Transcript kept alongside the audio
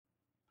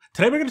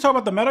Today we're going to talk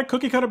about the meta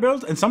cookie cutter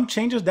builds and some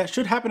changes that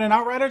should happen in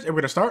Outriders, and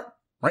we're going to start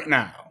right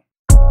now.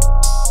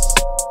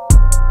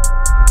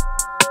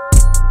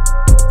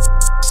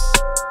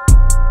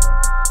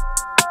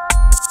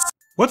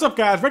 What's up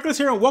guys, Reckless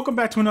here and welcome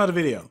back to another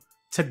video.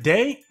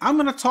 Today I'm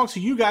going to talk to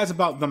you guys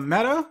about the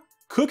meta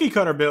cookie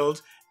cutter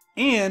builds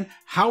and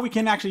how we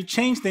can actually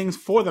change things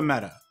for the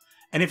meta.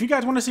 And if you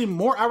guys want to see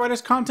more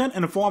Outriders content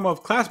in the form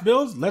of class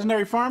builds,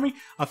 legendary farming,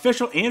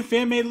 official and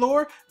fan-made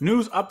lore,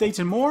 news, updates,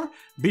 and more,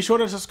 be sure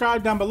to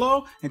subscribe down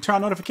below and turn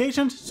on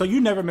notifications so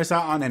you never miss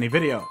out on any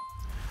video.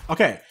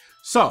 Okay,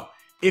 so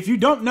if you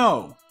don't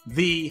know,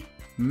 the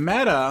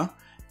meta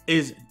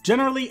is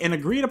generally an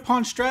agreed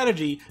upon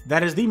strategy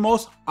that is the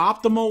most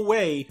optimal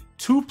way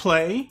to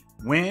play,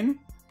 win,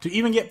 to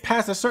even get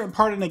past a certain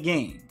part in the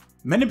game.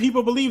 Many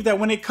people believe that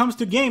when it comes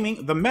to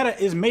gaming, the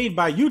meta is made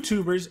by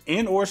YouTubers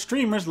and or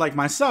streamers like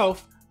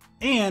myself,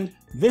 and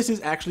this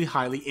is actually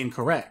highly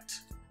incorrect.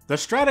 The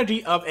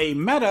strategy of a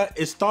meta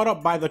is thought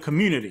up by the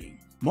community.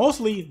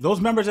 Mostly those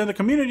members in the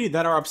community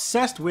that are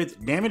obsessed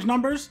with damage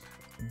numbers,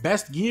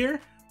 best gear,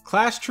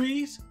 class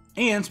trees,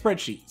 and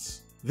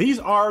spreadsheets. These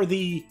are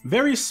the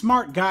very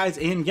smart guys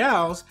and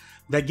gals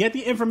that get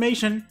the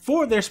information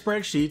for their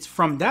spreadsheets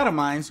from data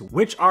mines,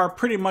 which are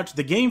pretty much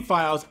the game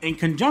files in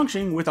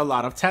conjunction with a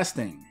lot of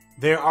testing.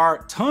 There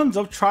are tons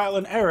of trial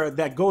and error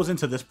that goes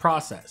into this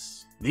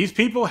process. These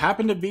people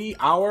happen to be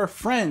our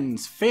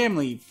friends,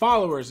 family,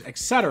 followers,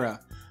 etc.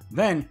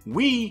 Then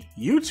we,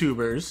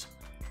 YouTubers,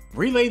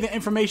 relay the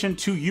information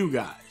to you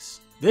guys.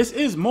 This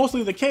is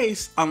mostly the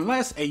case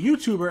unless a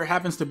YouTuber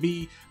happens to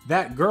be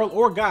that girl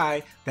or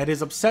guy that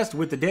is obsessed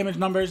with the damage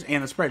numbers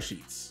and the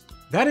spreadsheets.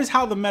 That is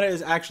how the meta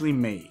is actually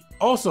made.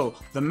 Also,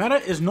 the meta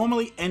is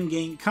normally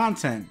endgame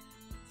content,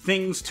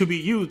 things to be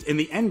used in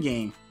the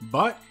endgame,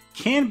 but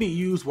can be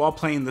used while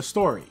playing the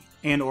story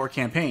and or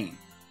campaign.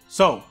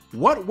 So,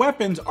 what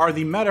weapons are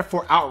the meta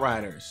for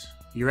Outriders?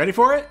 You ready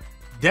for it?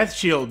 Death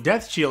Shield,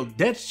 Death Shield,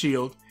 Death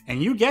Shield,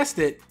 and you guessed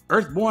it,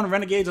 Earthborn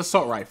Renegade's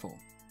Assault Rifle.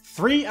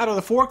 3 out of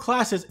the 4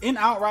 classes in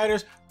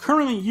Outriders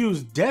currently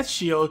use Death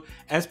Shield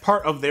as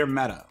part of their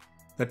meta.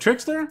 The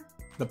Trickster,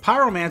 the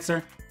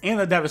Pyromancer, and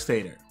the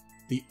Devastator.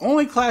 The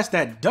only class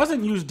that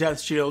doesn't use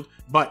Death Shield,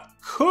 but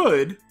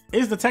could,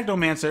 is the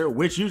Technomancer,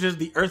 which uses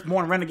the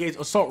Earthborn Renegade's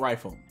Assault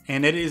Rifle.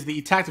 And it is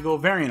the tactical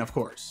variant, of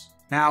course.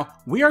 Now,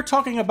 we are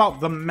talking about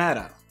the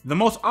meta, the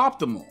most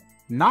optimal,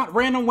 not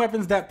random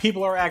weapons that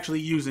people are actually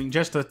using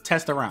just to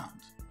test around.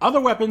 Other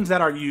weapons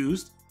that are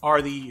used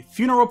are the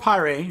Funeral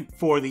Pyre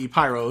for the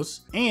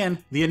Pyros,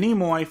 and the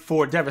Anemoi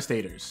for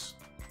Devastators.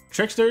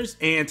 Tricksters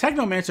and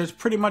Technomancers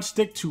pretty much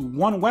stick to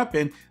one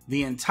weapon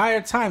the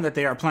entire time that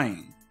they are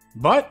playing.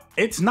 But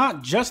it's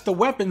not just the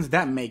weapons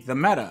that make the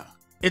meta.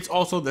 It's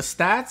also the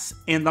stats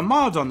and the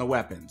mods on the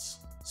weapons.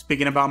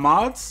 Speaking about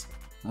mods,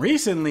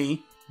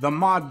 recently the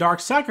mod Dark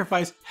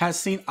Sacrifice has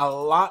seen a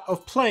lot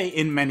of play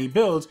in many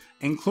builds,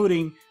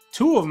 including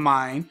 2 of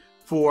mine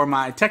for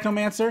my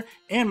Technomancer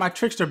and my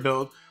Trickster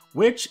build,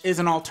 which is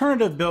an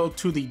alternative build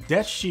to the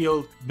Death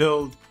Shield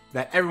build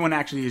that everyone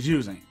actually is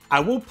using.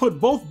 I will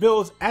put both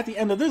builds at the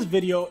end of this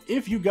video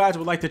if you guys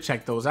would like to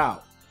check those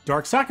out.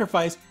 Dark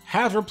Sacrifice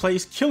has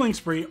replaced Killing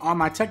Spree on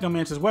my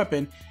Technomancer's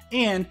weapon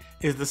and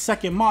is the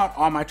second mod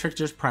on my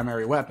Trickster's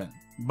primary weapon.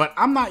 But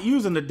I'm not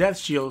using the Death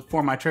Shield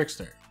for my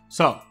Trickster.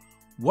 So,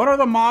 what are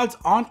the mods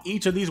on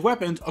each of these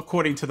weapons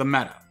according to the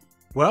meta?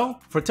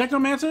 Well, for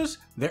Technomancers,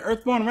 their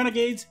Earthborn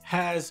Renegades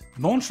has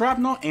Bone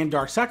Shrapnel and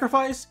Dark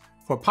Sacrifice.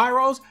 For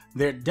Pyros,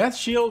 their Death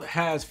Shield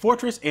has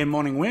Fortress and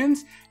Moaning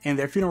Winds, and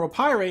their Funeral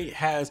Pyre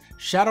has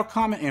Shadow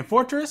Comet and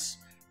Fortress.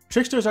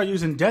 Tricksters are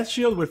using Death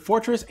Shield with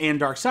Fortress and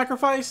Dark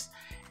Sacrifice,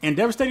 and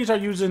Devastators are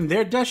using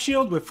their Death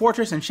Shield with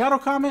Fortress and Shadow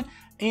Comet,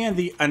 and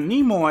the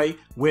Anemoi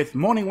with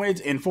Moaning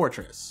Winds and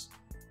Fortress.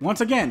 Once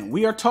again,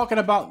 we are talking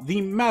about the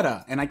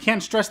meta, and I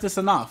can't stress this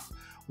enough,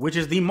 which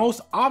is the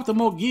most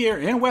optimal gear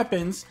and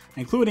weapons,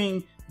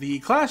 including the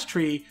class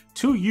tree,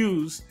 to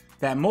use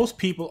that most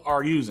people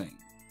are using.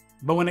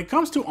 But when it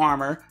comes to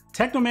armor,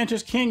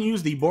 Technomancers can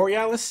use the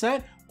Borealis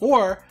set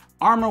or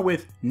armor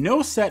with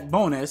no set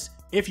bonus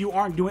if you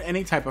aren't doing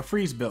any type of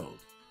freeze build.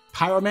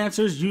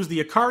 Pyromancers use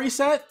the Akari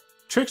set,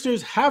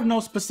 Tricksters have no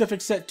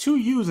specific set to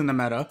use in the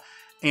meta,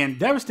 and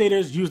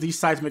Devastators use the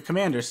Seismic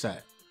Commander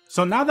set.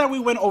 So now that we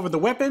went over the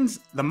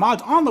weapons, the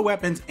mods on the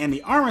weapons, and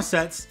the armor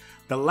sets,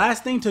 the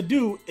last thing to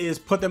do is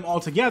put them all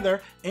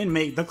together and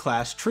make the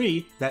class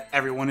tree that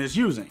everyone is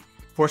using.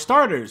 For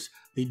starters,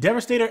 the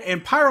Devastator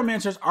and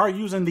Pyromancers are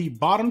using the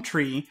bottom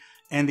tree,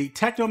 and the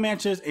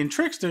Technomancers and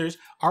Tricksters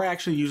are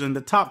actually using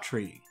the top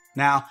tree.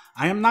 Now,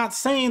 I am not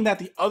saying that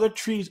the other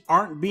trees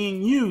aren't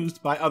being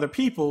used by other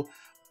people,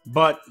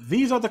 but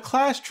these are the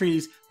class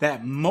trees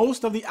that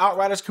most of the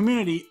Outriders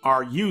community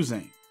are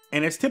using,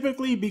 and it's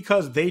typically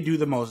because they do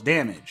the most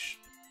damage.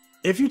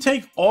 If you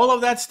take all of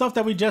that stuff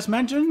that we just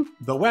mentioned,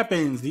 the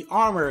weapons, the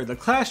armor, the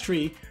class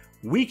tree,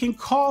 we can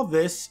call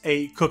this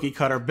a cookie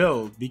cutter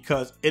build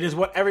because it is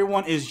what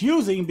everyone is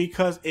using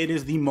because it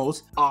is the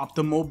most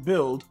optimal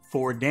build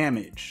for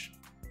damage.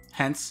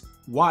 Hence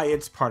why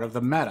it's part of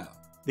the meta.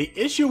 The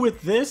issue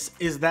with this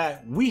is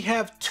that we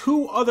have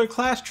 2 other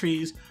class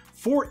trees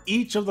for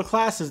each of the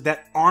classes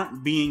that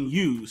aren't being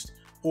used,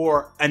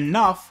 or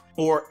enough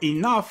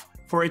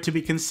for it to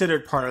be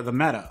considered part of the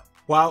meta.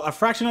 While a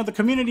fraction of the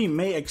community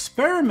may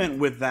experiment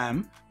with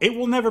them, it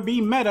will never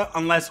be meta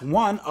unless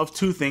one of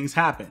 2 things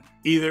happen.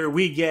 Either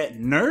we get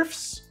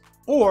nerfs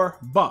or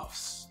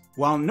buffs.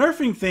 While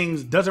nerfing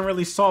things doesn't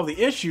really solve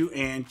the issue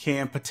and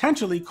can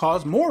potentially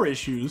cause more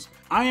issues,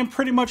 I am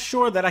pretty much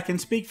sure that I can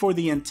speak for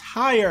the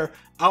entire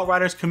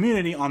Outriders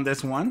community on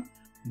this one.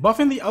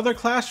 Buffing the other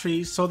class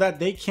trees so that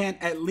they can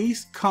at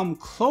least come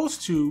close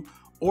to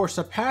or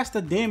surpass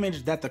the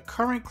damage that the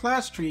current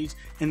class trees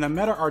in the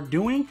meta are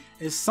doing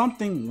is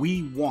something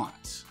we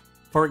want.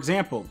 For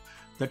example,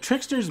 the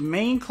Trickster's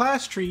main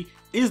class tree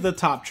is the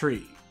top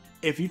tree.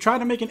 If you try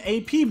to make an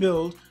AP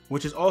build,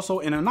 which is also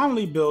an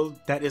anomaly build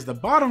that is the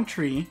bottom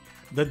tree,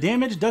 the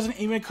damage doesn't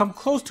even come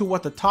close to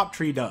what the top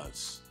tree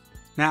does.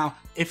 Now,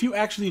 if you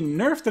actually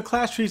nerf the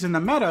class trees in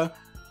the meta,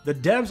 the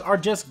devs are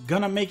just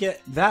gonna make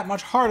it that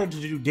much harder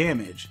to do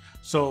damage.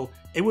 So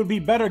it would be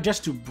better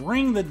just to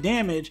bring the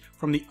damage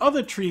from the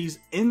other trees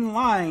in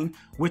line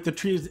with the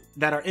trees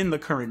that are in the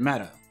current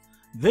meta.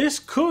 This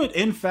could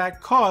in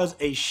fact cause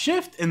a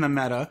shift in the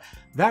meta,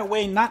 that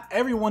way not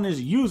everyone is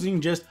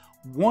using just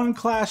one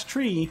class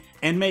tree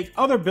and make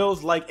other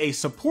builds like a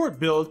support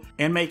build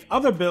and make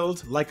other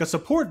builds like a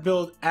support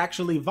build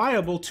actually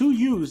viable to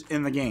use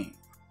in the game.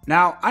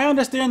 Now, I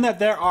understand that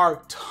there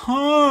are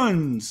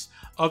tons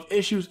of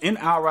issues in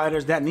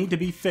Outriders that need to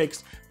be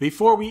fixed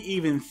before we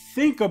even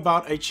think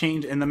about a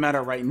change in the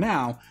meta right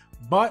now,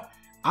 but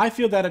I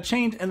feel that a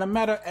change in the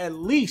meta at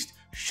least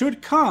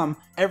should come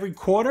every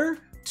quarter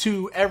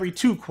to every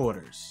 2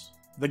 quarters.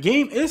 The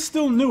game is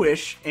still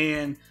newish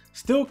and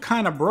still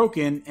kind of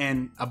broken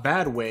in a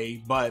bad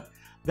way, but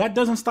that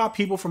doesn't stop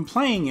people from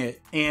playing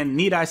it and,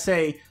 need I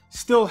say,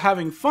 still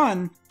having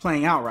fun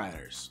playing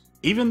Outriders.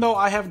 Even though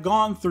I have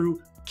gone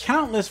through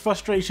countless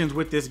frustrations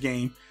with this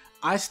game,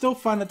 I still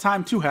find the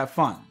time to have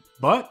fun.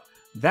 But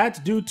that's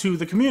due to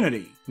the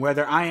community,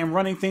 whether I am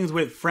running things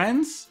with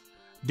friends,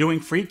 doing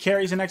free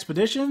carries and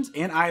expeditions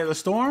in Eye of the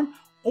Storm,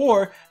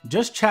 or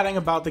just chatting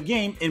about the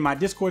game in my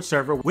Discord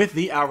server with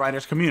the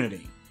Outriders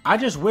community. I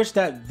just wish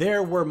that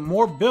there were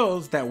more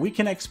builds that we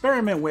can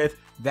experiment with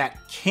that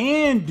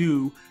can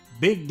do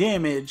big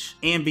damage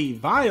and be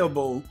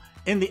viable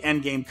in the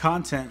endgame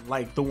content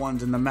like the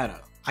ones in the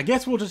meta. I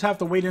guess we'll just have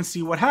to wait and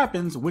see what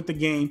happens with the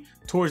game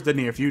towards the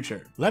near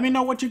future. Let me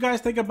know what you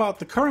guys think about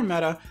the current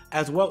meta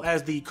as well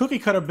as the cookie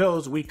cutter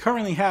builds we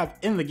currently have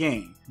in the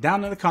game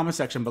down in the comment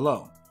section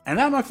below. And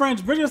that, my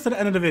friends, brings us to the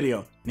end of the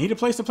video. Need a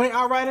place to play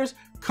Outriders?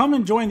 Come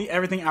and join the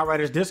Everything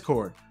Outriders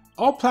Discord.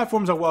 All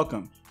platforms are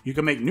welcome. You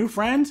can make new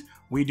friends,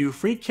 we do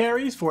free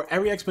carries for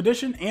every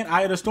expedition and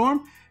Eye of the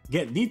Storm,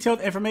 get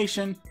detailed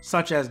information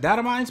such as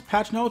data mines,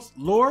 patch notes,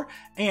 lore,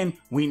 and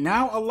we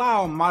now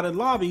allow modded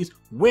lobbies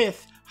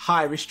with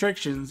high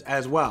restrictions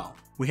as well.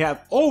 We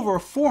have over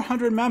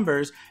 400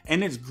 members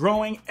and it's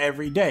growing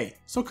every day,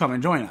 so come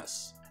and join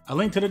us. A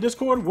link to the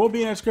Discord will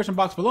be in the description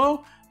box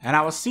below, and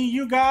I will see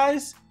you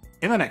guys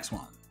in the next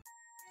one.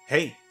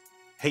 Hey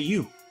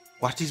you,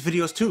 watch these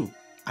videos too.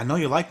 I know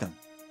you like them.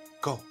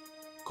 Go.